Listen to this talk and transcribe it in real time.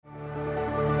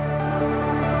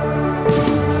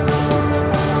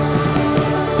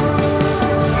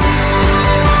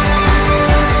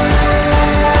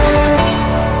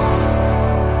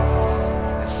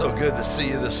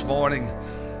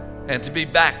man, to be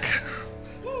back.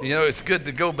 You know, it's good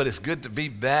to go, but it's good to be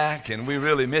back, and we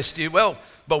really missed you. Well,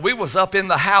 but we was up in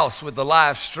the house with the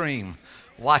live stream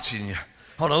watching you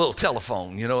on a little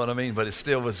telephone, you know what I mean? But it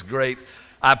still was great.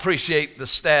 I appreciate the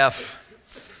staff.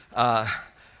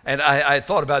 And I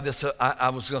thought about this. I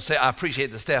was going to say I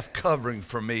appreciate the staff covering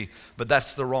for me, but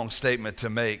that's the wrong statement to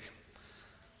make.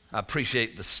 I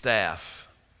appreciate the staff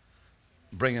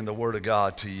bringing the Word of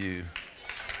God to you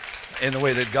in the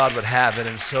way that God would have it.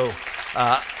 And so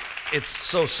it's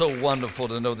so wonderful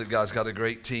to know that God's got a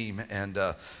great team. And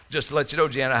just to let you know,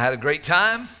 Jan, I had a great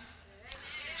time.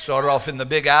 Started off in the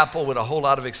Big Apple with a whole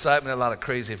lot of excitement, a lot of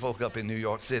crazy folk up in New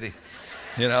York City,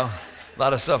 you know. A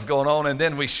lot of stuff going on, and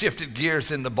then we shifted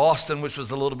gears into Boston, which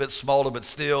was a little bit smaller, but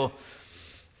still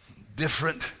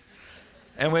different.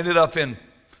 And we ended up in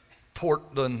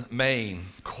Portland, Maine,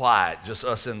 quiet, just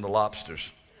us and the lobsters.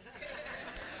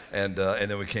 And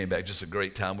then we came back, just a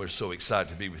great time. We're so excited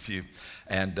to be with you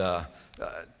and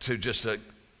to just,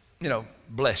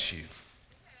 bless you.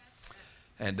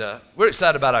 And we're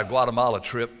excited about our Guatemala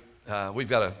trip. We've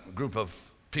got a group of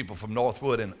people from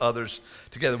Northwood and others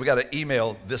together. We got an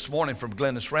email this morning from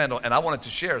Glennis Randall, and I wanted to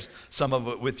share some of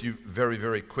it with you very,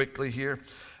 very quickly here.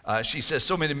 She says,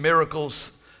 so many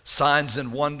miracles, signs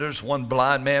and wonders. One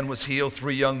blind man was healed,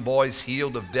 3 young boys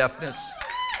healed of deafness.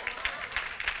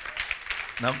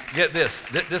 Now, get this.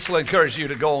 This will encourage you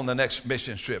to go on the next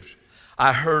mission trip.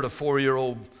 I heard a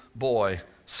 4-year-old boy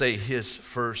say his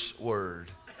first word.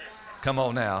 Come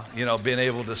on now, being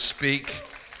able to speak.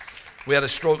 We had a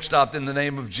stroke stopped in the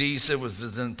name of Jesus. It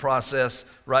was in process,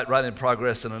 right in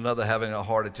progress, and another having a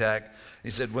heart attack.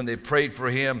 He said when they prayed for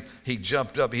him, he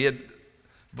jumped up. He had,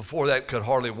 before that, could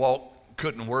hardly walk,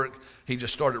 couldn't work. He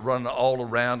just started running all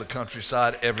around the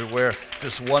countryside, everywhere.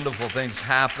 Just wonderful things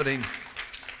happening.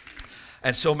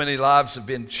 And so many lives have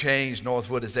been changed.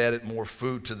 Northwood has added more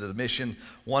food to the mission.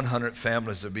 100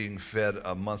 families are being fed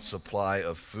a month's supply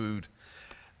of food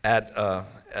at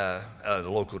a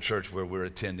local church where we're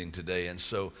attending today. And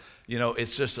so,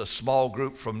 it's just a small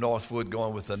group from Northwood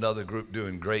going with another group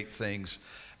doing great things.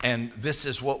 And this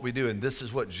is what we do, and this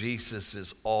is what Jesus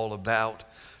is all about.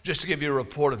 Just to give you a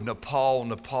report of Nepal,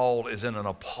 Nepal is in an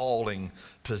appalling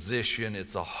position.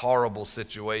 It's a horrible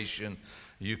situation.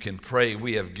 You can pray.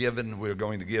 We're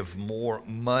going to give more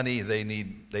money. They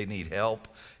need help.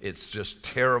 It's just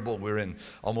terrible. We're in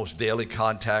almost daily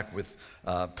contact with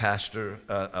a pastor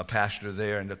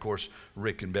there, and of course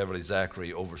Rick and Beverly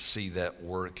Zachary oversee that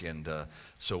work, and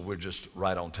so we're just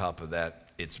right on top of that.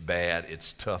 It's bad.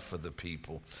 It's tough for the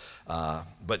people,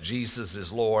 but Jesus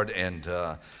is Lord, and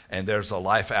there's a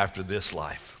life after this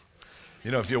life.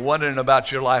 If you're wondering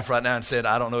about your life right now and said,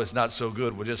 I don't know, it's not so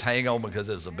good, well, just hang on because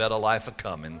there's a better life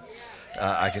a-coming.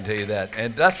 I can tell you that.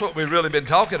 And that's what we've really been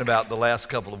talking about the last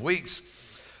couple of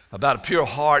weeks, about a pure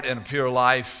heart and a pure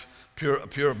life,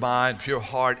 pure mind, pure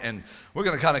heart. And we're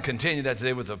going to kind of continue that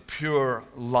today with a pure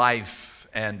life.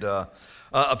 And a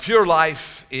pure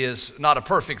life is not a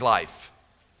perfect life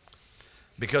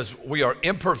because we are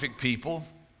imperfect people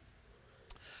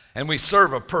and we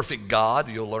serve a perfect God.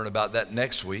 You'll learn about that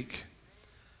next week.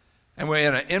 And we're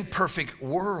in an imperfect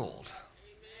world.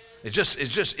 It just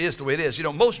is the way it is.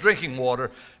 Most drinking water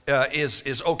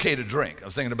is okay to drink. I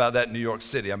was thinking about that in New York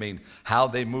City. I mean, how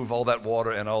they move all that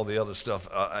water and all the other stuff.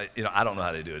 I don't know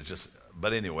how they do it.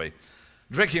 But anyway,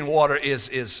 drinking water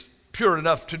is pure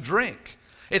enough to drink.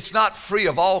 It's not free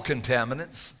of all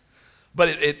contaminants,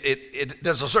 but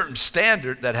there's a certain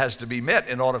standard that has to be met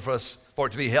in order for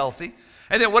it to be healthy.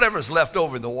 And then whatever's left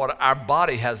over in the water, our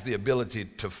body has the ability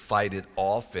to fight it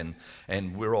off,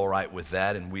 and we're all right with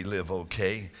that, and we live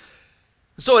okay.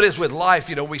 So it is with life.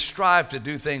 We strive to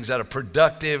do things that are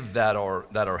productive, that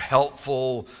are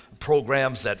helpful,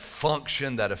 programs that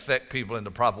function, that affect people in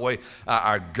the proper way.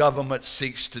 Our government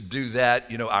seeks to do that.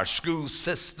 Our school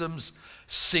systems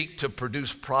seek to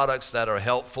produce products that are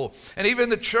helpful. And even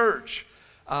the church,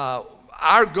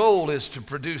 our goal is to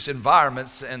produce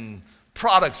environments and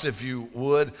products, if you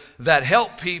would, that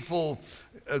help people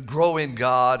grow in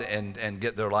God and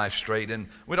get their life straight. And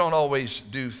we don't always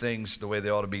do things the way they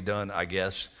ought to be done, I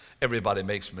guess. Everybody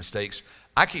makes mistakes.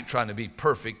 I keep trying to be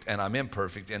perfect, and I'm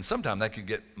imperfect, and sometimes that can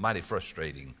get mighty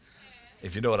frustrating,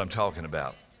 if you know what I'm talking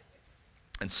about.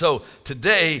 And so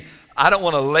today, I don't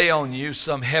want to lay on you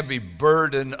some heavy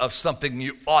burden of something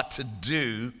you ought to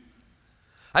do.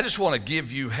 I just want to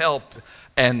give you help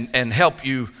and help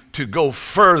you to go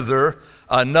further,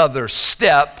 another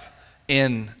step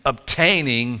in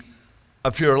obtaining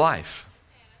a pure life.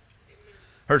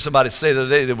 Heard somebody say the other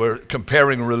day they were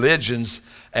comparing religions,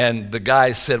 and the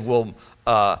guy said, well,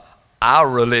 our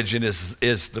religion is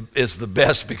the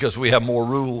best because we have more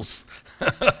rules.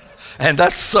 And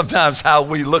that's sometimes how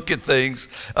we look at things.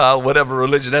 Whatever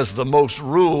religion has the most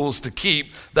rules to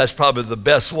keep, that's probably the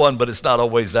best one, but it's not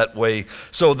always that way.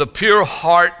 So the pure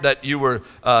heart that you were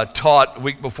taught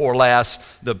week before last,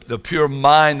 the pure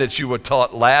mind that you were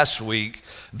taught last week,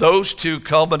 those two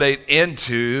culminate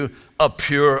into a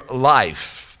pure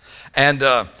life. And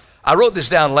I wrote this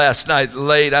down last night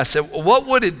late. I said, what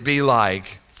would it be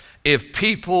like if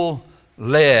people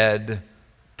led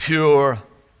pure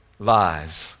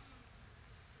lives?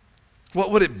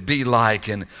 What would it be like?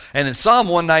 And in Psalm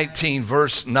 119,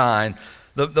 verse 9,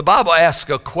 the Bible asks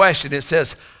a question. It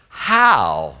says,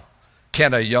 how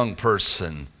can a young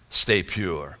person stay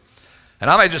pure? And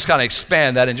I might just kind of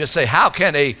expand that and just say, how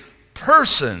can a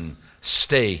person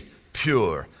stay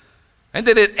pure? And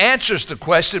then it answers the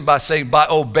question by saying, by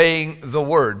obeying the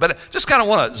word. But I just kind of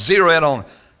want to zero in on,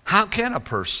 how can a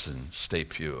person stay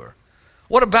pure?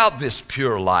 What about this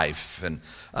pure life? And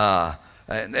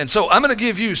so I'm going to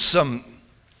give you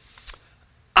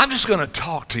I'm just going to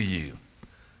talk to you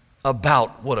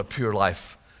about what a pure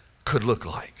life could look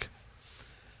like.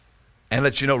 And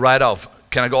let you know right off,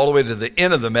 can I go all the way to the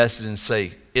end of the message and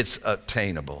say, it's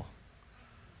attainable.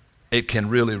 It can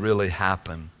really, really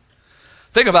happen.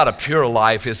 Think about a pure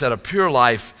life is that a pure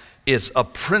life is a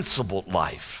principled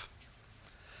life.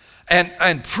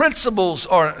 And principles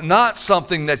are not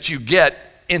something that you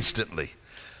get instantly.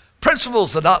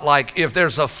 Principles are not like if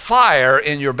there's a fire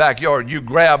in your backyard, you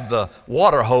grab the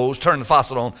water hose, turn the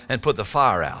faucet on, and put the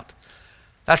fire out.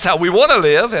 That's how we want to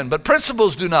live, but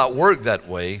principles do not work that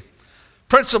way.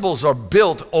 Principles are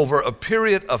built over a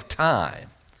period of time.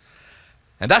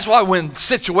 And that's why when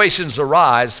situations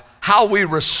arise, how we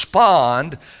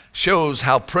respond shows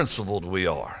how principled we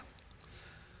are.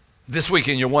 This week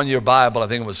in your one-year Bible, I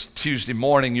think it was Tuesday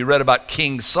morning, you read about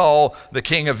King Saul, the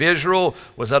king of Israel,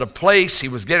 was at a place. He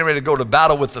was getting ready to go to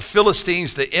battle with the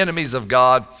Philistines, the enemies of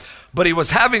God, but he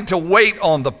was having to wait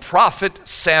on the prophet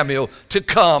Samuel to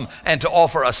come and to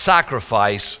offer a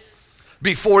sacrifice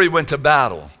before he went to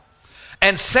battle.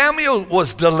 And Samuel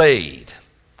was delayed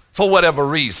for whatever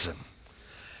reason.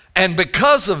 And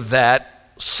because of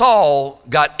that, Saul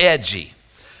got edgy,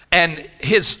 and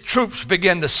his troops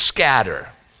began to scatter.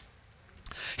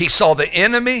 He saw the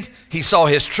enemy, he saw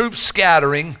his troops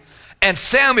scattering, and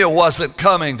Samuel wasn't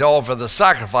coming to offer the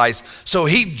sacrifice, so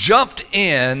he jumped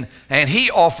in and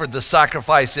he offered the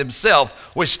sacrifice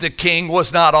himself, which the king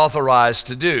was not authorized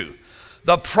to do.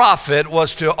 The prophet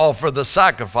was to offer the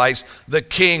sacrifice, the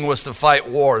king was to fight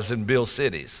wars and build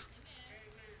cities.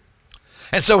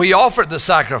 And so he offered the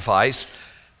sacrifice,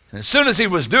 and as soon as he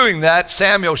was doing that,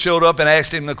 Samuel showed up and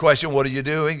asked him the question, what are you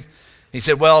doing? He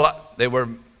said, well,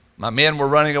 my men were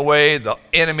running away, the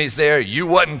enemy's there, you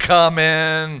wasn't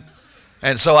coming,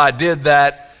 and so I did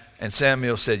that. And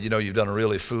Samuel said, you've done a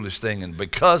really foolish thing, and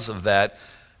because of that,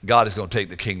 God is going to take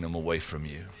the kingdom away from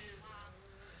you.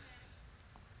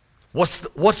 What's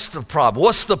the problem?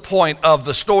 What's the point of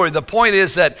the story? The point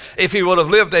is that if he would have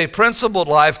lived a principled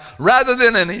life, rather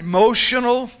than an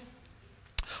emotional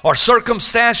or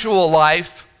circumstantial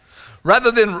life,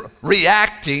 rather than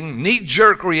reacting,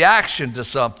 knee-jerk reaction to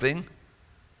something,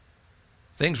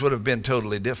 things would have been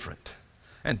totally different.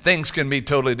 And things can be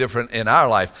totally different in our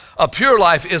life. A pure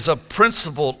life is a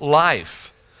principled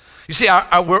life. You see,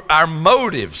 our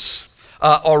motives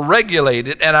are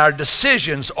regulated, and our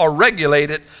decisions are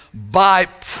regulated by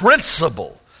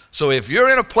principle. So if you're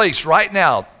in a place right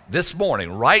now, this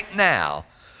morning, right now,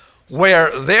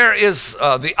 where there is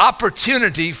the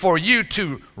opportunity for you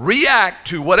to react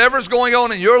to whatever's going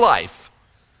on in your life,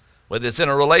 whether it's in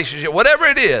a relationship, whatever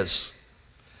it is,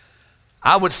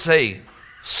 I would say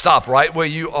stop right where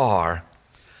you are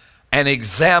and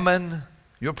examine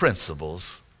your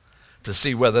principles to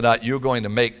see whether or not you're going to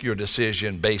make your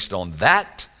decision based on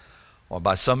that or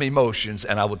by some emotions.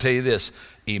 And I will tell you this,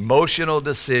 emotional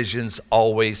decisions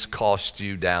always cost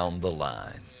you down the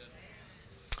line.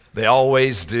 They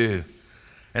always do.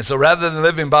 And so rather than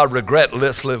living by regret,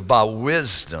 let's live by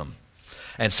wisdom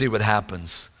and see what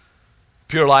happens.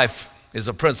 Pure life is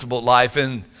a principled life,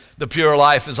 and the pure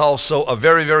life is also a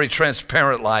very, very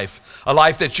transparent life, a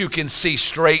life that you can see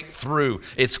straight through.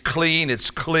 It's clean, it's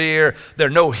clear, there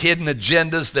are no hidden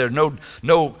agendas, there are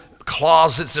no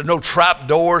closets, there are no trap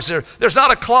doors, there's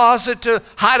not a closet to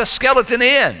hide a skeleton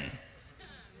in.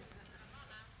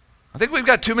 I think we've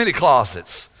got too many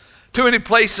closets, too many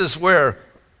places where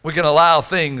we can allow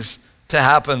things to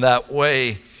happen that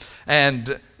way.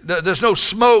 And there's no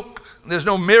smoke, there's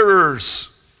no mirrors,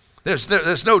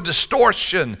 there's no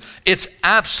distortion. It's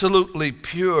absolutely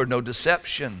pure, no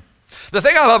deception. The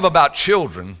thing I love about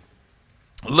children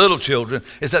little children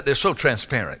is that they're so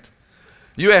transparent.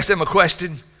 You ask them a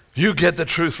question, you get the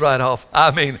truth right off.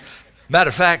 I mean, matter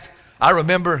of fact, I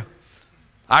remember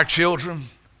our children,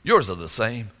 yours are the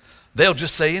same, they'll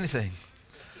just say anything.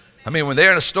 I mean, when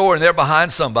they're in a store and they're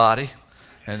behind somebody,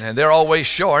 and they're always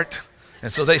short,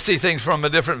 and so they see things from a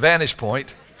different vantage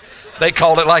point, they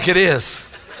call it like it is.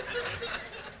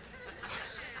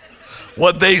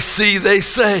 What they see, they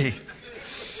say.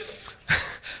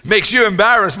 Makes you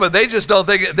embarrassed, but they just don't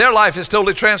think their life is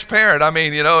totally transparent. I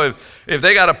mean, if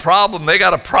they got a problem, they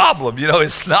got a problem.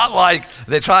 It's not like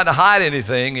they're trying to hide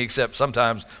anything, except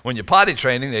sometimes when you're potty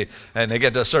training, they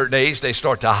get to a certain age, they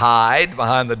start to hide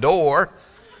behind the door,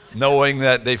 knowing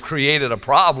that they've created a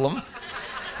problem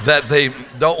that they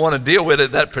don't want to deal with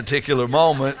at that particular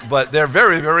moment, but they're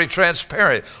very, very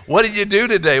transparent. What did you do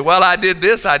today? Well, I did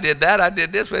this, I did that, I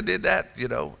did this, I did that,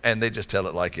 and they just tell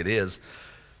it like it is.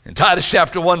 In Titus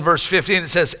chapter 1, verse 15, it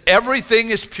says, everything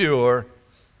is pure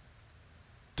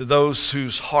to those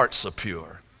whose hearts are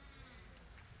pure.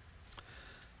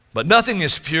 But nothing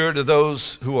is pure to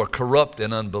those who are corrupt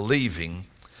and unbelieving,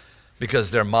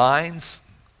 because their minds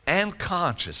and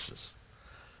consciences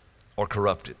are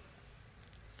corrupted.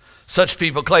 Such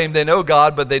people claim they know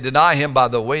God, but they deny him by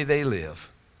the way they live.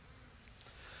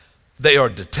 They are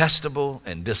detestable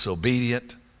and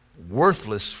disobedient,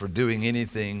 worthless for doing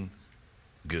anything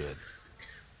good.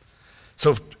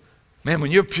 So, man,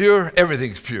 when you're pure,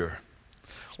 everything's pure.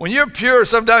 When you're pure,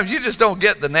 sometimes you just don't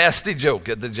get the nasty joke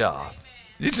at the job.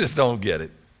 You just don't get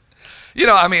it.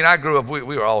 I grew up, we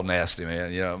were all nasty,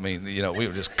 man. We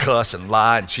would just cuss and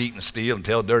lie and cheat and steal and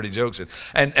tell dirty jokes.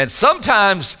 And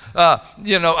sometimes, I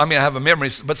have a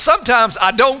memory, but sometimes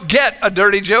I don't get a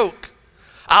dirty joke.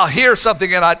 I'll hear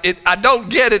something and I don't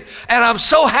get it, and I'm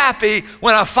so happy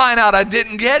when I find out I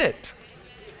didn't get it.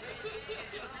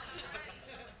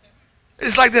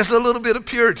 It's like there's a little bit of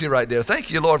purity right there.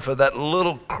 Thank you, Lord, for that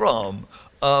little crumb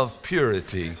of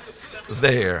purity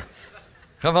there.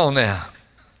 Come on now.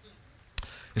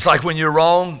 It's like when you're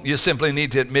wrong, you simply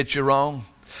need to admit you're wrong.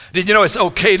 Did you know it's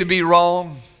okay to be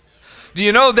wrong? Do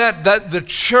you know that the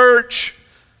church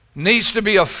needs to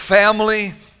be a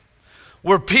family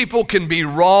where people can be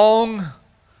wrong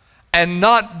and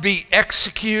not be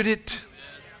executed?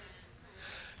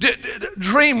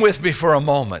 Dream with me for a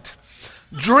moment.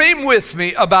 Dream with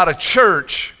me about a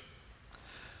church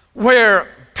where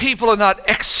people are not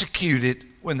executed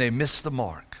when they miss the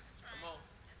mark.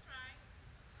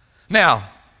 Now,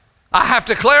 I have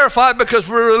to clarify because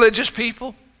we're religious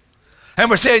people. And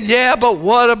we're saying, yeah, but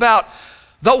what about?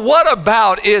 The what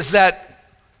about is that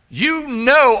you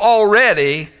know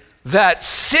already that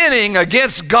sinning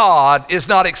against God is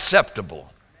not acceptable.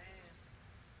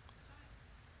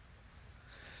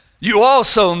 You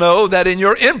also know that in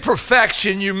your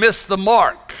imperfection you miss the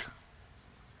mark.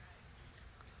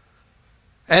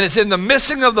 And it's in the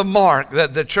missing of the mark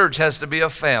that the church has to be a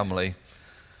family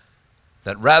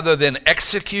that rather than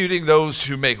executing those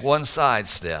who make one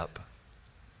sidestep,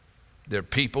 they're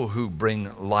people who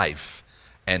bring life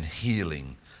and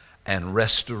healing and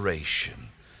restoration.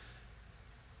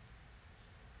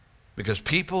 Because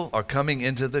people are coming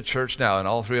into the church now in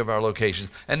all three of our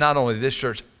locations, and not only this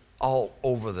church, all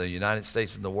over the United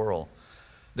States and the world.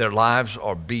 Their lives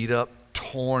are beat up,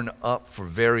 torn up for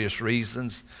various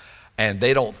reasons, and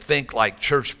they don't think like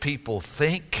church people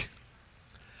think.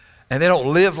 And they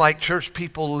don't live like church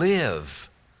people live.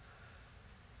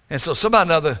 And so somehow or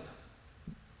another,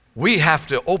 we have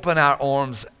to open our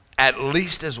arms at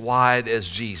least as wide as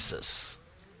Jesus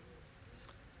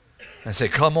and say,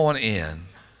 come on in.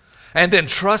 And then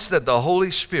trust that the Holy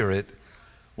Spirit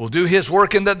will do his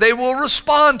work and that they will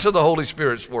respond to the Holy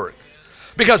Spirit's work.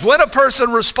 Because when a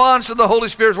person responds to the Holy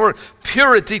Spirit's work,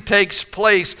 purity takes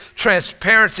place,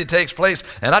 transparency takes place,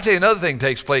 and I'll tell you another thing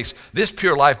takes place. This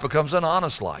pure life becomes an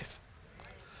honest life.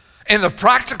 In the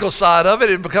practical side of it,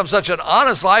 it becomes such an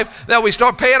honest life that we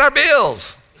start paying our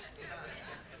bills.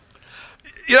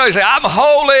 You say, I'm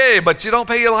holy, but you don't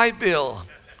pay your light bill.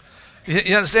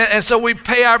 You understand? And so we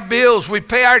pay our bills, we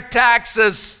pay our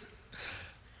taxes.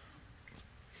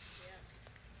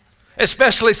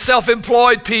 Especially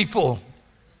self-employed people.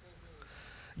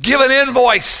 Give an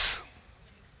invoice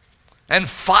and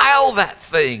file that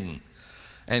thing.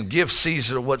 And give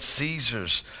Caesar what's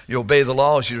Caesar's. You obey the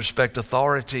laws, you respect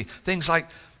authority. Things like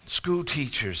school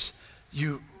teachers,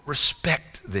 you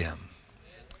respect them.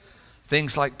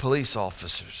 Things like police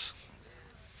officers.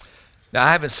 Now,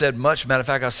 I haven't said much. Matter of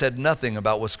fact, I've said nothing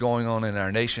about what's going on in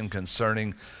our nation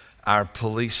concerning our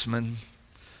policemen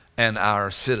and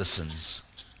our citizens.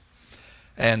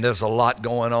 And there's a lot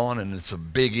going on, and it's a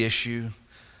big issue.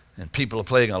 And people are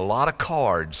playing a lot of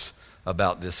cards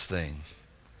about this thing.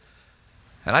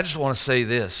 And I just want to say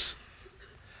this,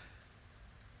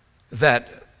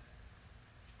 that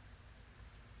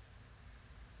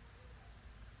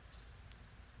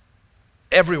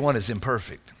everyone is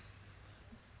imperfect.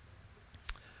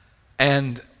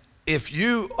 And if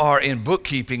you are in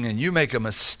bookkeeping and you make a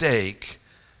mistake,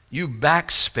 you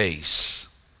backspace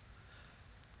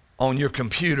on your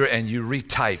computer and you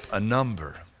retype a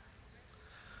number.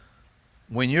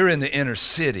 When you're in the inner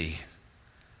city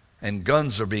and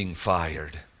guns are being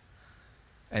fired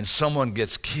and someone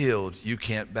gets killed, you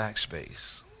can't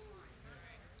backspace.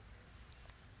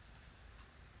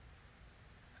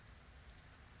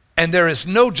 And there is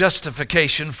no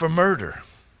justification for murder.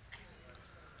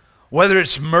 Whether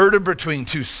it's murder between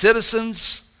two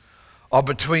citizens or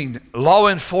between law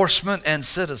enforcement and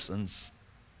citizens,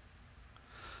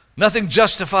 nothing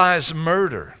justifies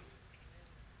murder.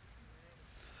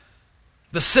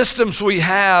 The systems we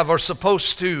have are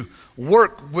supposed to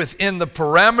work within the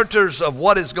parameters of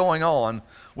what is going on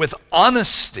with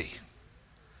honesty.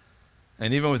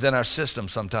 And even within our system,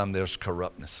 sometimes there's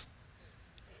corruptness.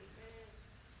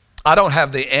 I don't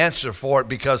have the answer for it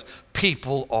because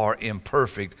people are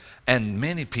imperfect and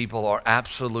many people are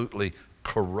absolutely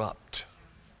corrupt.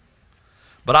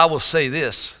 But I will say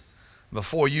this,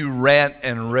 before you rant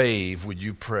and rave, would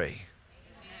you pray?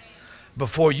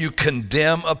 Before you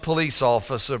condemn a police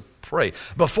officer, pray.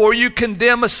 Before you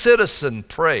condemn a citizen,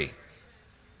 pray.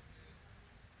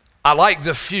 I like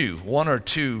the few, one or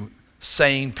two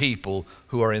sane people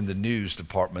who are in the news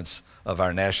departments of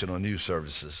our national news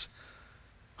services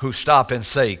who stop and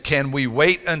say, can we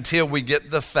wait until we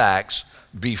get the facts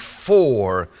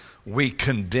before we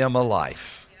condemn a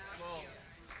life?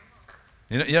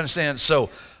 You understand? So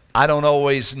I don't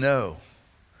always know.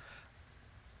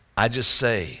 I just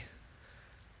say,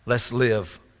 let's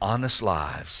live honest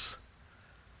lives.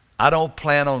 I don't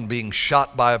plan on being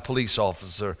shot by a police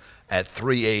officer at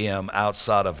 3 a.m.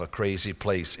 outside of a crazy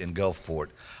place in Gulfport.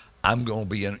 You're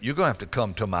going to have to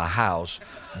come to my house,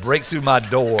 break through my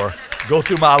door, go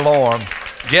through my alarm,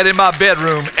 get in my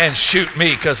bedroom and shoot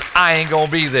me because I ain't going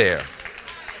to be there.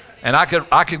 And I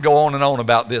could go on and on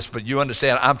about this, but you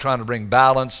understand I'm trying to bring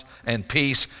balance and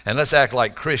peace, and let's act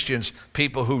like Christians,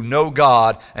 people who know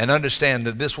God and understand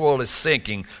that this world is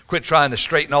sinking. Quit trying to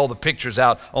straighten all the pictures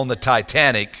out on the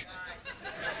Titanic.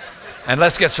 And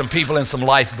let's get some people in some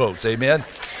lifeboats. Amen?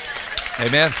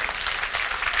 Amen?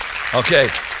 Okay.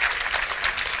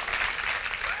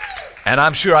 And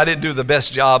I'm sure I didn't do the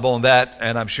best job on that,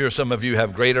 and I'm sure some of you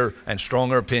have greater and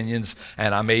stronger opinions,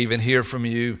 and I may even hear from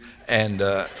you. And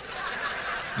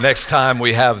next time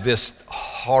we have this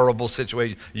horrible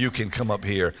situation, you can come up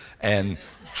here and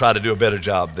try to do a better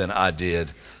job than I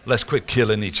did. Let's quit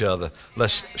killing each other.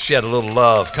 Let's shed a little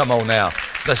love. Come on now.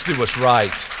 Let's do what's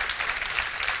right.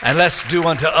 And let's do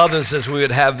unto others as we would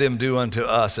have them do unto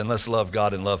us. And let's love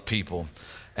God and love people.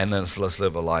 And then let's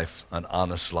live a life, an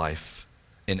honest life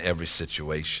in every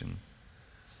situation.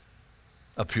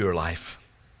 A pure life.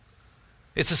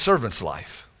 It's a servant's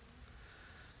life.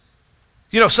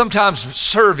 You know, sometimes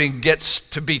serving gets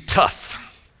to be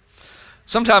tough.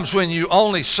 Sometimes when you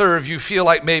only serve, you feel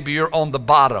like maybe you're on the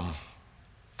bottom.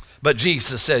 But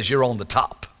Jesus says you're on the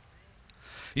top.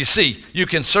 You see, you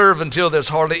can serve until there's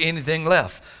hardly anything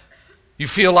left. You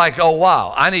feel like, oh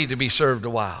wow, I need to be served a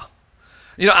while.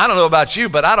 You know, I don't know about you,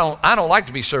 but I don't like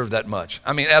to be served that much.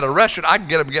 I mean, at a restaurant, I can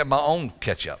get up and get my own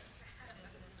ketchup.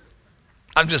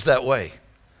 I'm just that way.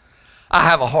 I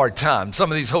have a hard time.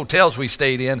 Some of these hotels we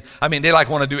stayed in, I mean, they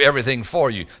want to do everything for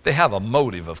you. They have a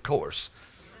motive, of course.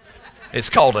 It's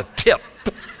called a tip.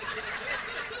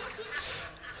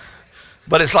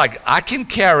 But it's like, I can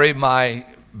carry my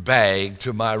bag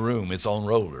to my room. It's on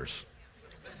rollers.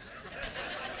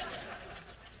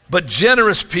 But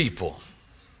generous people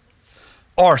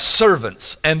are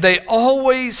servants, and they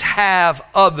always have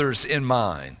others in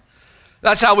mind.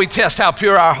 That's how we test how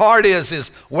pure our heart is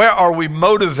where are we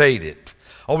motivated?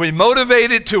 Are we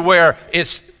motivated to where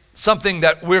it's something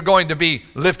that we're going to be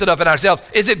lifted up in ourselves?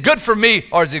 Is it good for me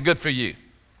or is it good for you?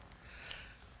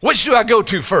 Which do I go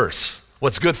to first?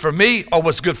 What's good for me or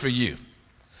what's good for you?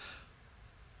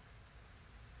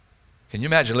 Can you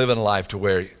imagine living a life to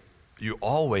where you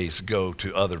always go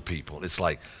to other people? It's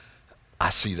like, I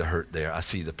see the hurt there. I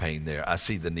see the pain there. I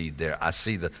see the need there. I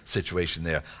see the situation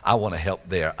there. I want to help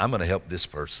there. I'm going to help this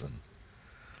person.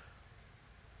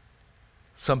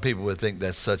 Some people would think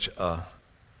that's such a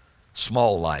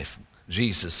small life.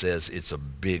 Jesus says it's a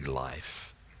big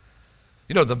life.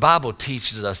 You know, the Bible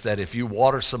teaches us that if you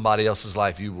water somebody else's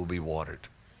life, you will be watered.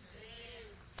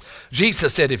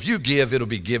 Jesus said if you give, it'll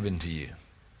be given to you.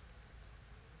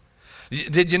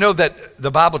 Did you know that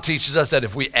the Bible teaches us that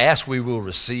if we ask, we will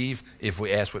receive, if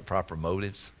we ask with proper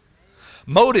motives?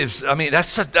 Motives, I mean,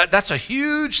 that's a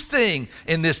huge thing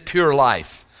in this pure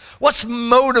life. What's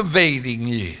motivating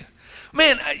you?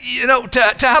 Man, you know,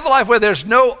 to have a life where there's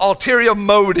no ulterior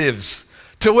motives,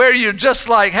 to where you're just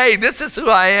like, hey, this is who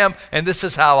I am and this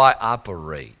is how I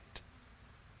operate.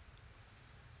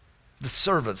 The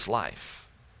servant's life.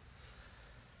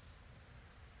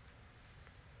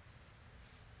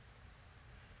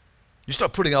 You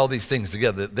start putting all these things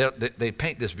together, they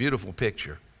paint this beautiful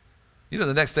picture. You know,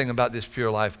 the next thing about this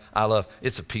pure life I love,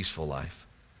 it's a peaceful life.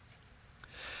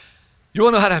 You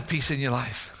want to know how to have peace in your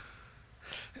life?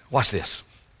 Watch this.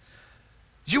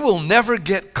 You will never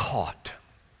get caught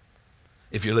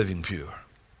if you're living pure.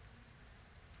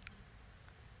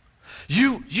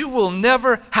 You will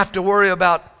never have to worry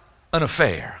about an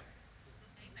affair.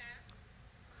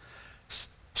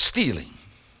 Stealing,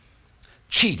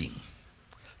 cheating,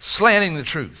 slanting the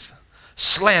truth,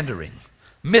 slandering,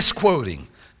 misquoting,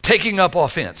 taking up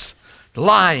offense,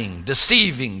 lying,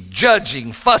 deceiving,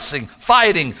 judging, fussing,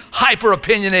 fighting,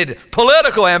 hyper-opinionated,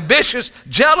 political, ambitious,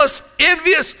 jealous,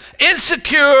 envious,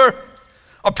 insecure,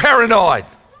 or paranoid.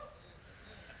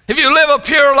 If you live a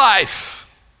pure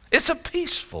life, it's a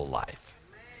peaceful life.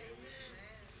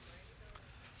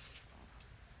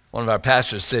 One of our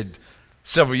pastors said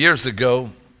several years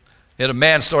ago that a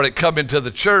man started coming to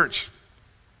the church,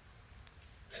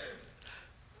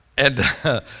 and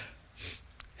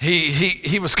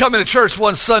he was coming to church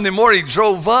one Sunday morning. He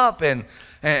drove up and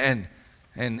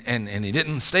he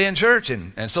didn't stay in church,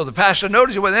 and so the pastor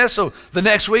noticed he wasn't there. So the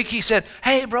next week he said,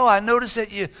 "Hey, bro, I noticed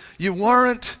that you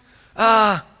weren't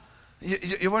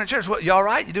you weren't in church. What, you all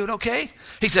right? You doing okay?"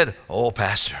 He said, "Oh,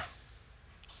 pastor,"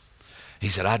 he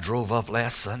said, "I drove up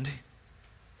last Sunday,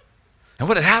 and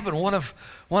what had happened, one of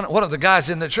the guys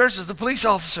in the church is the police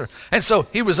officer. And so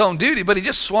he was on duty, but he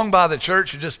just swung by the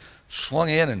church and just swung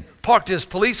in and parked his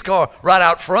police car right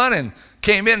out front and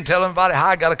came in and telling everybody,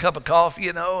 'Hi, I got a cup of coffee,'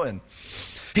 you know." And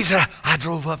he said, I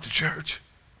drove up to church.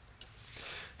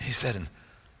 He said, and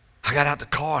I got out the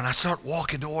car and I started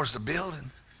walking towards the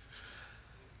building.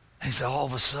 And he said, all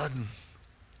of a sudden,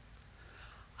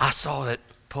 I saw that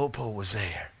Popo was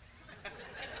there.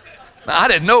 Now, I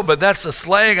didn't know, but that's the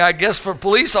slang, I guess, for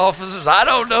police officers. I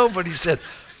don't know, but he said,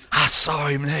 I saw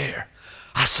him there.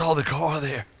 I saw the car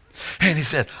there. And he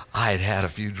said, I had a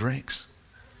few drinks.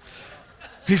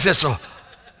 He said, so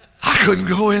I couldn't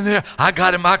go in there. I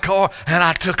got in my car, and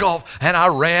I took off, and I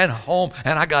ran home,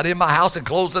 and I got in my house and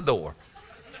closed the door.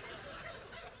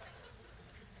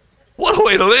 What a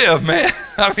way to live, man.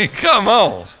 I mean, come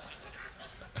on.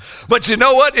 But you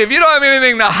know what? If you don't have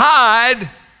anything to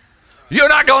hide, you're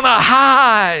not going to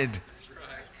hide.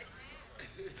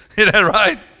 Isn't that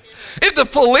right? If the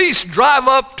police drive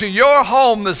up to your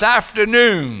home this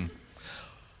afternoon,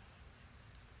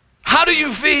 how do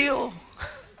you feel?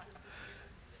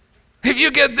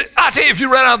 I tell you, if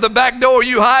you run out the back door,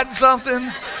 you hide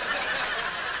something.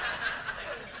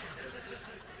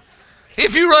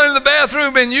 If you run in the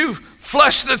bathroom and you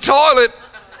flush the toilet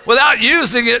without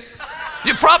using it,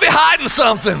 you're probably hiding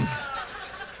something.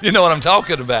 You know what I'm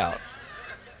talking about.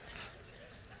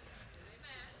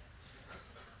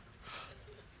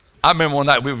 I remember one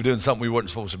night we were doing something we weren't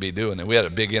supposed to be doing, and we had a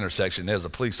big intersection. There's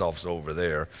a police officer over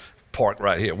there, parked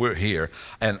right here. We're here,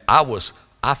 and I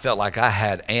felt like I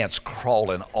had ants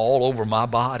crawling all over my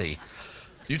body.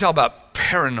 You talk about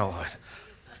paranoid.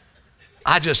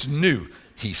 I just knew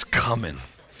he's coming.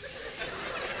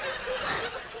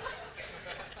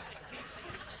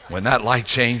 When that light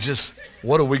changes,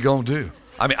 what are we going to do?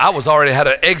 I mean, I was already had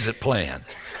an exit plan.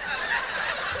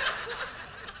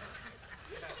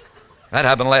 That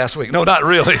happened last week. No, not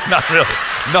really, not really.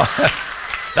 No,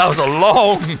 that was a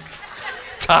long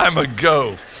time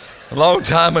ago. A long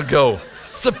time ago.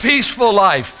 It's a peaceful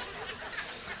life.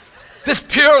 This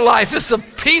pure life is a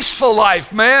peaceful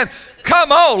life, man.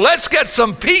 Come on, let's get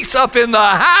some peace up in the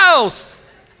house.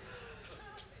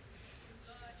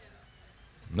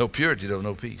 No purity, though,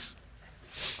 no peace.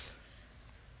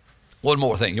 One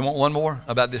more thing. You want one more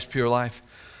about this pure life?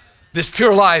 This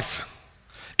pure life,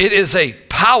 it is a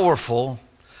powerful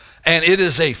and it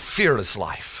is a fearless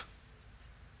life.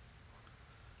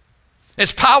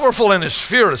 It's powerful and it's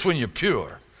fearless when you're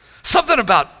pure. Something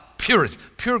about purity,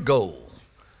 pure gold.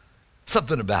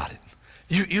 Something about it.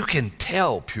 You can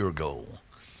tell pure gold.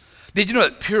 Did you know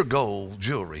that pure gold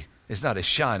jewelry is not as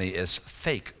shiny as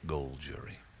fake gold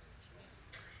jewelry?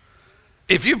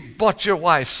 If you bought your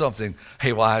wife something,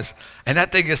 hey, wives, and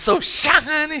that thing is so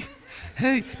shiny,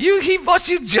 he bought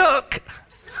you junk.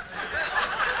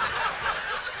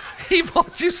 He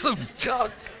bought you some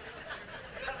junk.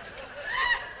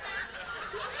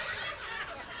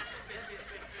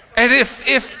 And if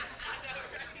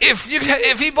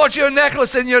he bought you a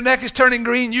necklace and your neck is turning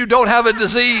green, you don't have a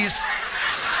disease.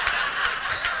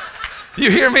 You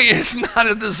hear me? It's not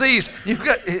a disease. You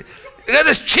got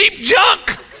this cheap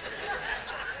junk.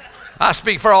 I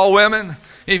speak for all women.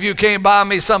 If you can't buy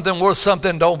me something worth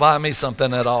something, don't buy me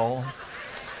something at all.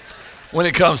 When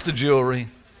it comes to jewelry.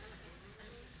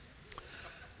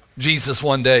 Jesus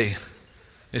one day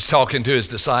is talking to his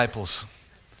disciples,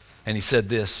 and he said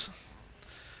this.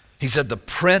 He said, the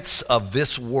prince of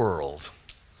this world.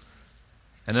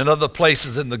 And in other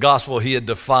places in the gospel, he had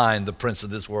defined the prince of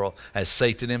this world as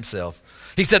Satan himself.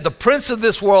 He said, the prince of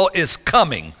this world is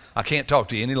coming. I can't talk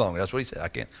to you any longer. That's what he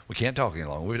said. We can't talk any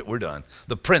longer. We're done.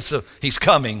 He's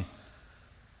coming,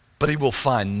 but he will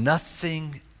find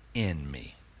nothing in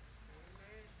me.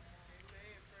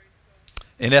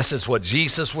 In essence, what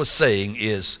Jesus was saying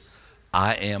is,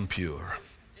 I am pure.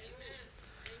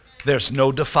 There's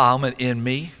no defilement in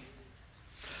me.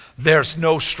 There's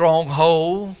no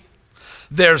stronghold.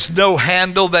 There's no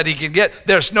handle that he can get.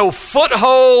 There's no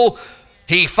foothold.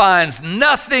 He finds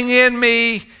nothing in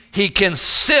me. He can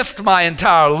sift my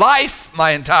entire life,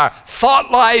 my entire thought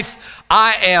life.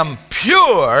 I am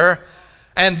pure,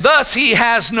 and thus he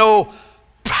has no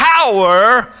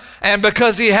power. And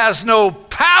because he has no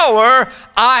power,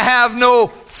 I have no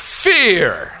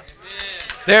fear.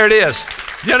 There it is.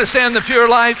 You understand the pure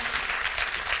life?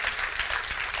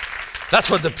 That's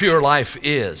what the pure life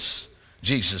is.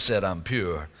 Jesus said, I'm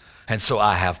pure, and so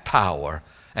I have power,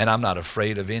 and I'm not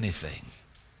afraid of anything.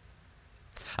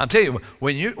 I'm telling you,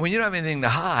 when you don't have anything to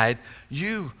hide,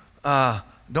 you don't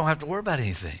have to worry about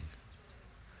anything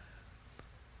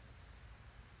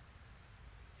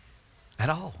at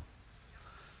all.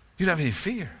 You don't have any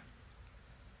fear.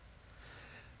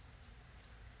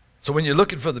 So when you're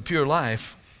looking for the pure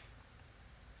life,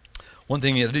 one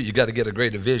thing you got to do, you got to get a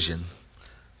greater vision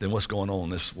than what's going on in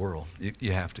this world.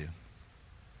 You have to.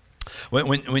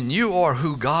 When you are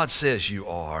who God says you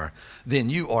are, then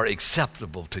you are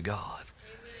acceptable to God.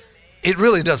 It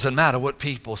really doesn't matter what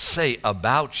people say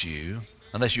about you,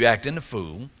 unless you act in a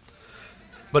fool.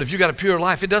 But if you got a pure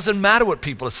life, it doesn't matter what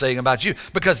people are saying about you,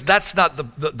 because that's not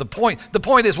the point. The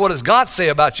point is, what does God say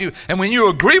about you? And when you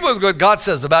agree with what God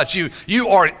says about you, you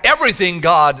are everything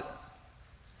God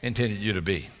intended you to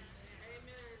be.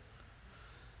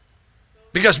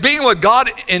 Because being what God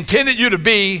intended you to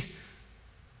be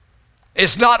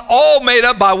is not all made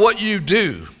up by what you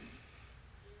do,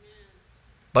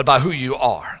 but by who you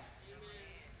are.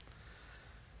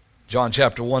 John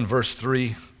chapter 1, verse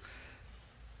 3.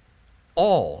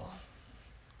 All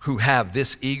who have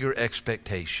this eager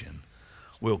expectation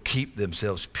will keep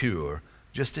themselves pure,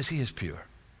 just as he is pure.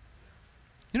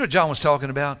 You know what John was talking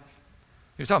about?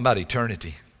 He was talking about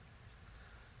eternity.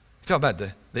 He's talking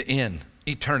about the end,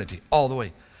 eternity, all the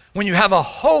way. When you have a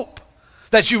hope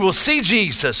that you will see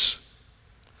Jesus,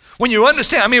 when you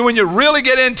understand, when you really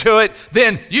get into it,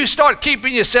 then you start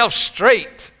keeping yourself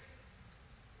straight.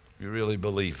 You really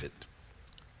believe it.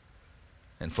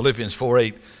 In Philippians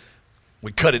 4:8,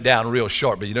 we cut it down real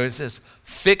short, but you know what it says?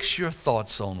 Fix your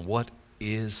thoughts on what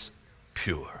is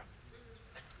pure.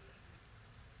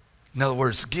 In other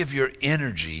words, give your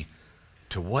energy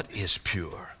to what is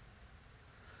pure.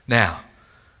 Now,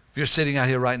 if you're sitting out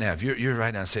here right now, if you're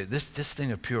right now and say, this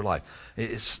thing of pure life,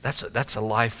 that's a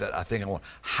life that I think I want.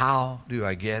 How do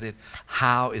I get it?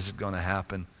 How is it going to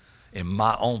happen in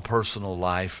my own personal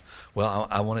life? Well,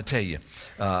 I want to tell you,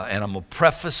 and I'm going to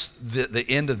preface the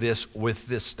end of this with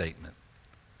this statement.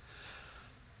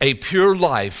 A pure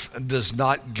life does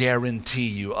not guarantee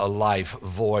you a life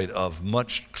void of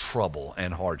much trouble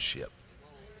and hardship.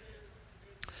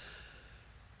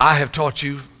 I have taught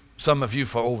you, some of you,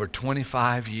 for over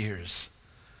 25 years,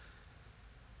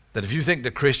 that if you think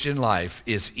the Christian life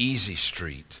is easy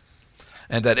street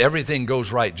and that everything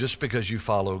goes right just because you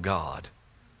follow God,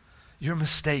 you're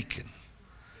mistaken.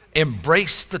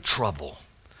 Embrace the trouble.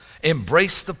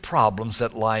 Embrace the problems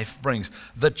that life brings,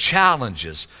 the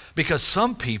challenges, because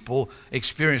some people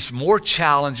experience more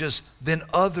challenges than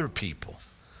other people.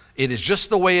 It is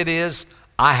just the way it is.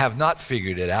 I have not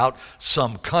figured it out.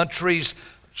 Some countries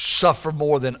suffer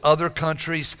more than other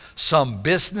countries. Some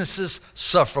businesses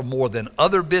suffer more than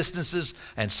other businesses,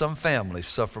 and some families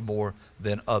suffer more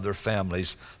than other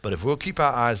families. But if we'll keep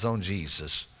our eyes on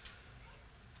Jesus,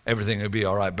 everything will be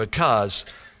all right, because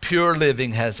pure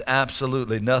living has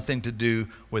absolutely nothing to do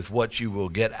with what you will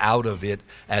get out of it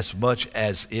as much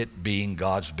as it being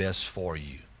God's best for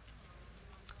you.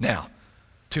 Now,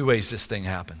 two ways this thing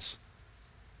happens.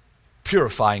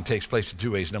 Purifying takes place in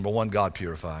two ways. Number one, God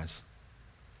purifies.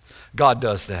 God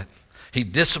does that. He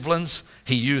disciplines.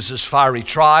 He uses fiery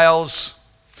trials.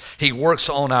 He works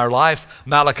on our life.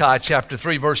 Malachi chapter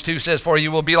 3 verse 2 says, for he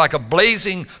will be like a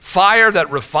blazing fire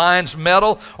that refines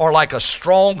metal, or like a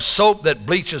strong soap that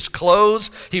bleaches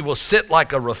clothes. He will sit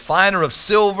like a refiner of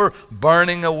silver,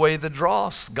 burning away the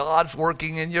dross. God's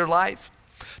working in your life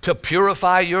to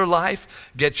purify your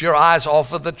life. Get your eyes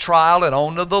off of the trial and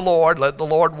onto the Lord. Let the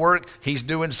Lord work. He's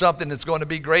doing something that's going to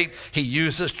be great. He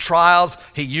uses trials.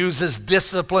 He uses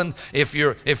discipline. If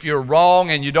you're wrong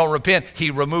and you don't repent,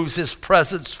 he removes his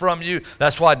presence from you.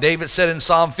 That's why David said in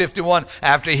Psalm 51,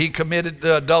 after he committed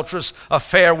the adulterous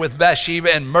affair with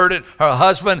Bathsheba and murdered her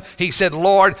husband, he said,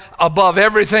 Lord, above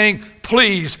everything,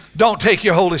 please don't take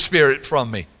your Holy Spirit from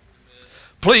me.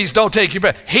 Please don't take your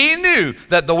breath. He knew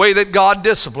that the way that God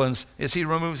disciplines is he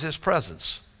removes his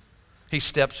presence. He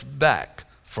steps back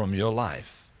from your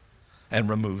life and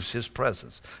removes his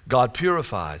presence. God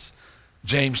purifies.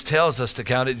 James tells us to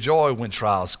count it joy when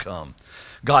trials come.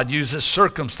 God uses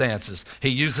circumstances. He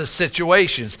uses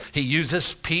situations. He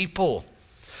uses people.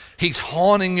 He's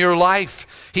haunting your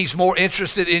life. He's more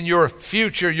interested in your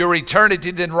future, your eternity,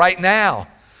 than right now.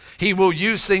 He will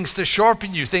use things to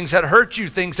sharpen you, things that hurt you,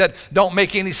 things that don't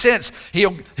make any sense.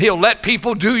 He'll let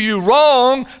people do you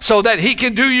wrong so that he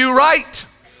can do you right.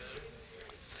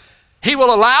 He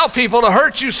will allow people to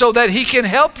hurt you so that he can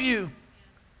help you.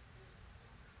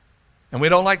 And we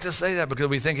don't like to say that because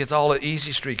we think it's all an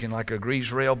easy streaking like a grease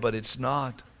rail, but it's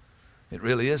not. It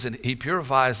really isn't. He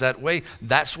purifies that way.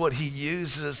 That's what he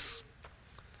uses.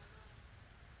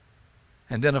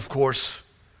 And then, of course,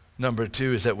 number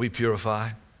 2 is that we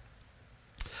purify.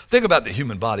 Think about the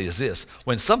human body as this.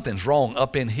 When something's wrong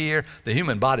up in here, the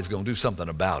human body's going to do something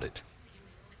about it.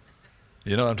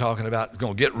 You know what I'm talking about? It's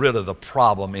going to get rid of the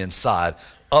problem inside,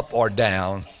 up or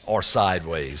down or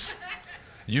sideways.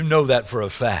 You know that for a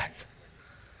fact.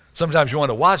 Sometimes you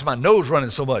wonder, why is my nose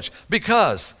running so much?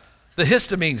 Because the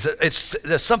histamines,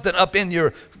 there's something up in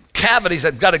your cavities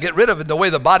that's got to get rid of it. The way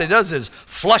the body does is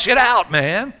flush it out,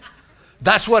 man.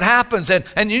 That's what happens.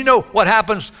 And you know what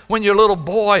happens when your little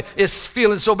boy is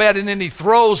feeling so bad and then he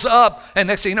throws up, and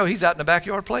next thing you know, he's out in the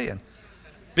backyard playing.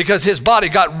 Because his body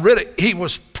got rid of, he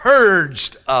was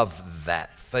purged of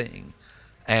that thing.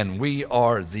 And we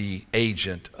are the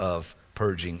agent of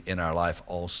purging in our life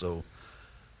also.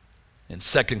 In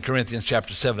 2 Corinthians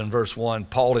chapter 7, verse 1,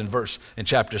 Paul in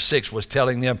chapter 6 was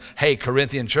telling them, hey,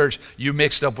 Corinthian church, you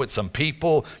mixed up with some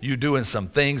people. You doing some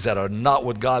things that are not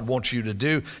what God wants you to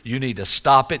do. You need to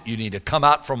stop it. You need to come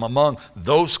out from among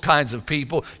those kinds of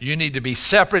people. You need to be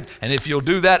separate. And if you'll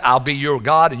do that, I'll be your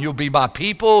God and you'll be my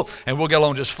people and we'll get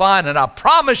along just fine. And I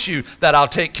promise you that I'll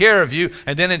take care of you.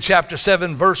 And then in chapter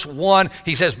 7, verse 1,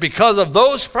 he says, because of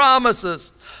those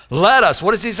promises, let us,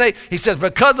 what does he say? He says,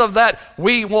 because of that,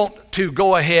 we want to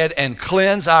go ahead and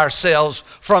cleanse ourselves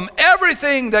from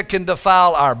everything that can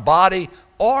defile our body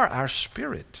or our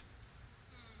spirit.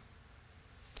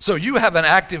 So you have an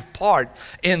active part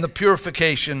in the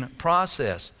purification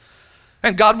process.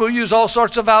 And God will use all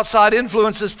sorts of outside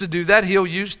influences to do that. He'll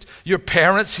use your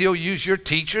parents. He'll use your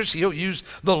teachers. He'll use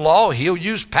the law. He'll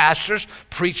use pastors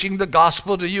preaching the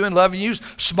gospel to you and loving you.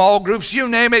 Small groups, you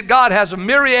name it. God has a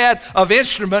myriad of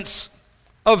instruments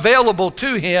available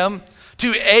to him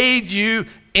to aid you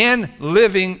in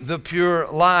living the pure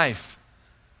life.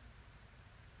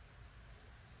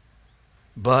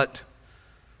 But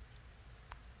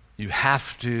you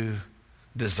have to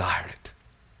desire it.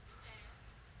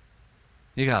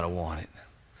 You got to want it.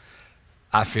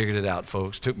 I figured it out,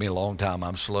 folks. Took me a long time.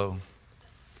 I'm slow.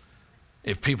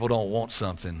 If people don't want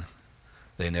something,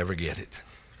 they never get it.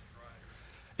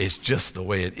 It's just the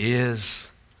way it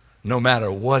is, no matter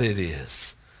what it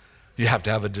is. You have to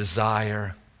have a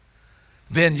desire.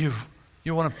 Then you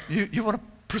want to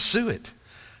pursue it.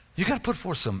 You got to put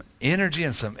forth some energy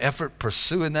and some effort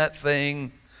pursuing that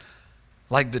thing.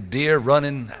 Like the deer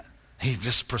running, he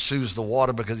just pursues the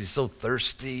water because he's so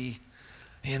thirsty.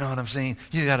 You know what I'm saying?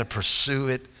 You got to pursue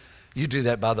it. You do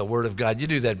that by the word of God. You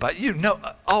do that by,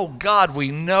 oh God,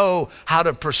 we know how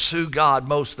to pursue God,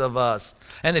 most of us.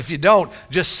 And if you don't,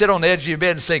 just sit on the edge of your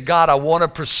bed and say, God, I want to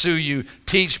pursue you.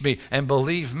 Teach me. And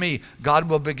believe me, God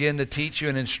will begin to teach you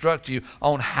and instruct you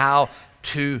on how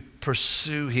to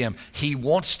pursue him. He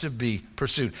wants to be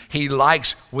pursued. He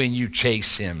likes when you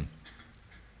chase him.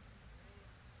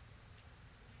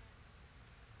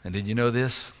 And did you know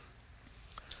this?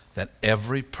 That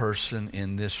every person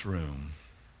in this room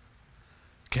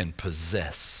can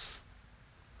possess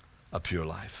a pure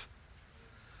life.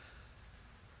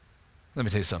 Let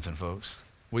me tell you something, folks.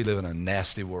 We live in a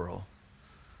nasty world.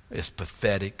 It's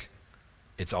pathetic.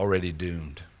 It's already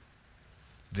doomed.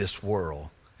 This world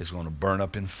is going to burn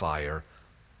up in fire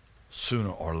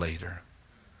sooner or later.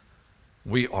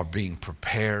 We are being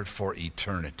prepared for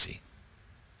eternity.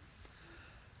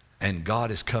 And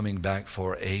God is coming back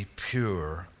for a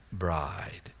pure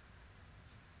bride.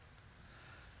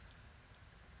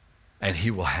 And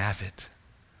he will have it.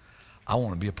 I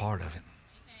want to be a part of it.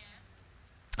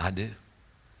 Amen. I do.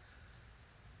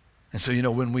 And so,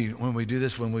 when we do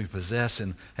this, when we possess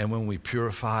and when we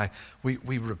purify, we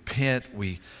repent,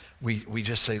 we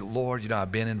just say, Lord,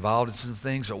 I've been involved in some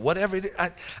things or whatever it is.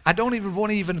 I don't even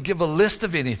want to even give a list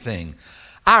of anything.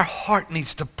 Our heart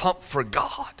needs to pump for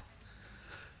God.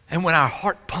 And when our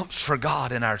heart pumps for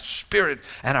God and our spirit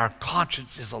and our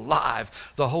conscience is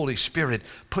alive, the Holy Spirit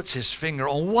puts his finger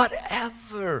on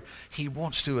whatever he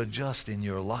wants to adjust in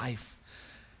your life.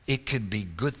 It could be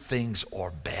good things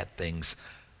or bad things.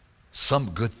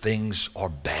 Some good things are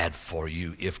bad for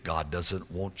you if God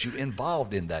doesn't want you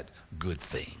involved in that good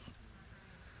thing.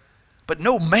 But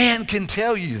no man can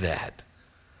tell you that.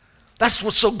 That's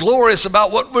what's so glorious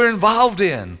about what we're involved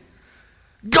in.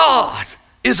 God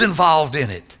is involved in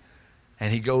it.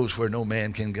 And he goes where no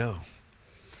man can go.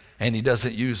 And he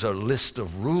doesn't use a list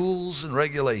of rules and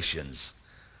regulations.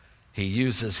 He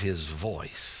uses his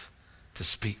voice to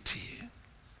speak to you.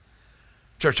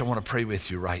 Church, I want to pray with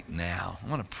you right now. I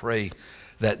want to pray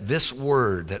that this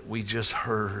word that we just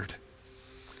heard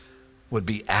would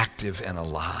be active and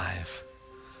alive.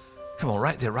 Come on,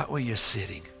 right there, right where you're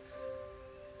sitting.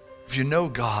 If you know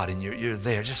God and you're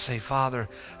there, just say, Father,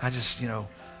 I just,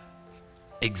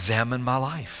 examine my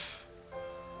life.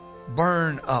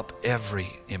 Burn up every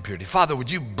impurity. Father, would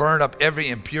you burn up every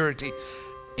impurity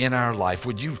in our life?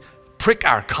 Would you prick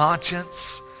our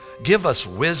conscience? Give us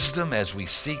wisdom as we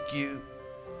seek you.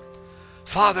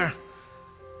 Father,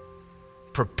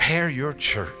 prepare your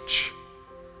church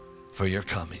for your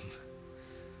coming.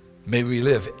 May we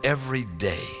live every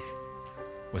day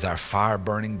with our fire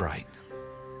burning bright,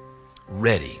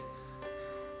 ready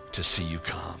to see you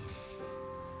come.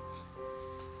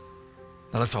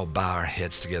 Now let's all bow our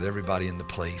heads together, everybody in the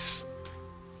place.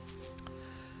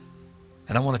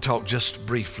 And I want to talk just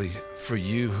briefly for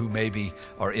you who maybe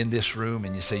are in this room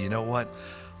and you say, you know what?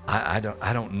 I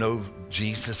don't know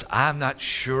Jesus. I'm not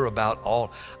sure about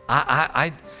all.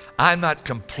 I'm not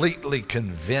completely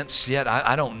convinced yet.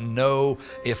 I don't know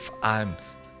if I'm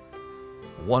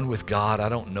one with God. I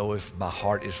don't know if my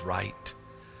heart is right,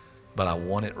 but I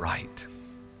want it right.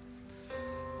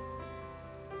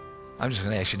 I'm just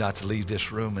going to ask you not to leave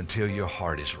this room until your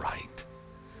heart is right.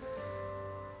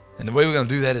 And the way we're going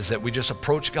to do that is that we just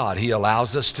approach God. He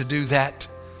allows us to do that.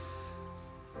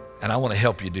 And I want to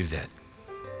help you do that.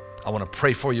 I want to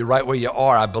pray for you right where you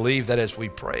are. I believe that as we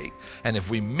pray, and if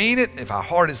we mean it, if our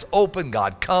heart is open,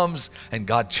 God comes and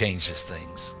God changes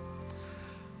things.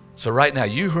 So right now,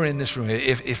 you who are in this room,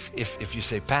 if you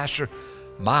say, Pastor,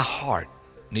 my heart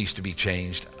needs to be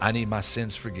changed. I need my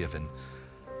sins forgiven.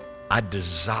 I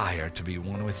desire to be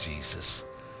one with Jesus.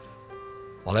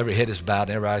 While every head is bowed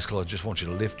and every eye is closed, I just want you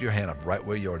to lift your hand up right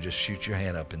where you are. Just shoot your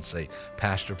hand up and say,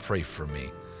 Pastor, pray for me.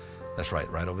 That's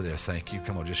right over there. Thank you.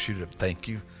 Come on, just shoot it up. Thank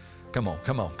you. Come on.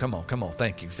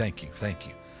 Thank you.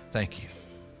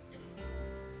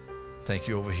 Thank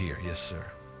you over here. Yes,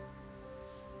 sir.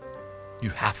 You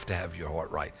have to have your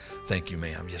heart right. Thank you,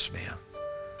 ma'am. Yes, ma'am.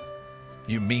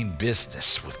 You mean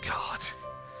business with God.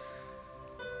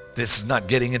 This is not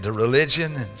getting into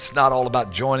religion. It's not all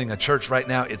about joining a church right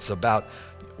now. It's about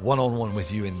one-on-one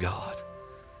with you and God.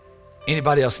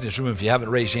 Anybody else in this room, if you haven't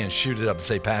raised your hand, shoot it up and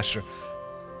say, Pastor,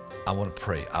 I want to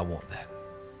pray. I want that.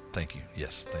 Thank you.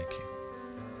 Yes, thank you.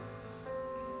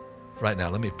 Right now,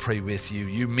 let me pray with you.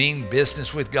 You mean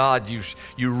business with God. You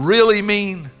really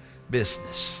mean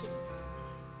business.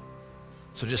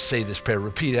 So just say this prayer.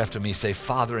 Repeat after me. Say,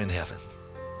 Father in heaven,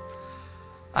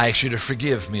 I ask you to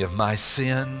forgive me of my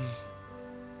sin.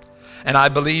 And I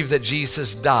believe that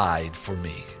Jesus died for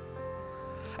me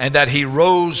and that he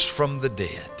rose from the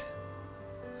dead.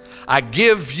 I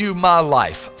give you my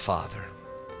life, Father.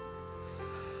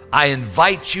 I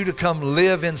invite you to come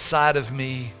live inside of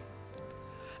me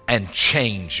and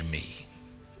change me.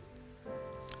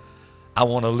 I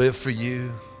want to live for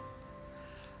you.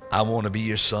 I want to be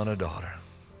your son or daughter.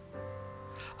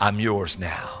 I'm yours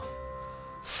now,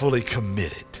 fully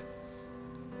committed.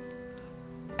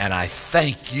 And I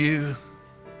thank you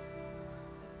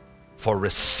for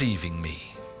receiving me.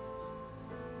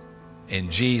 In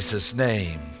Jesus'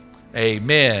 name,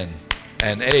 amen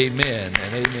and amen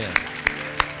and amen.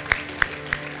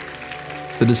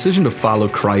 The decision to follow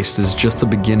Christ is just the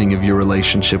beginning of your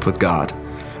relationship with God.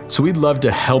 So we'd love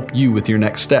to help you with your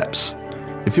next steps.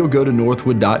 If you'll go to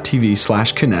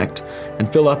northwood.tv/connect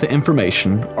and fill out the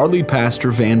information, our lead pastor,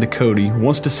 Van Ducote,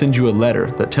 wants to send you a letter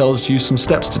that tells you some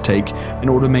steps to take in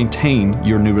order to maintain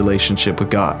your new relationship with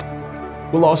God.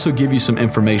 We'll also give you some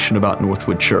information about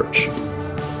Northwood Church.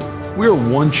 We are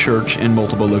one church in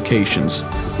multiple locations.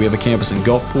 We have a campus in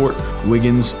Gulfport,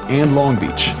 Wiggins, and Long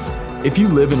Beach. If you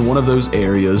live in one of those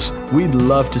areas, we'd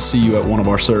love to see you at one of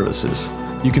our services.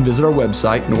 You can visit our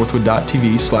website,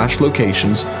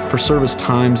 northwood.tv/locations, for service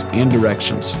times and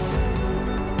directions.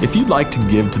 If you'd like to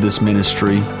give to this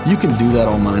ministry, you can do that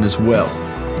online as well.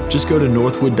 Just go to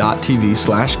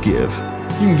northwood.tv/give.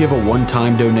 You can give a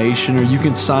one-time donation, or you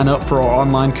can sign up for our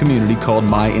online community called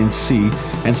MyNC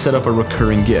and set up a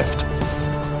recurring gift.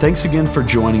 Thanks again for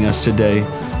joining us today.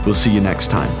 We'll see you next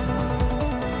time.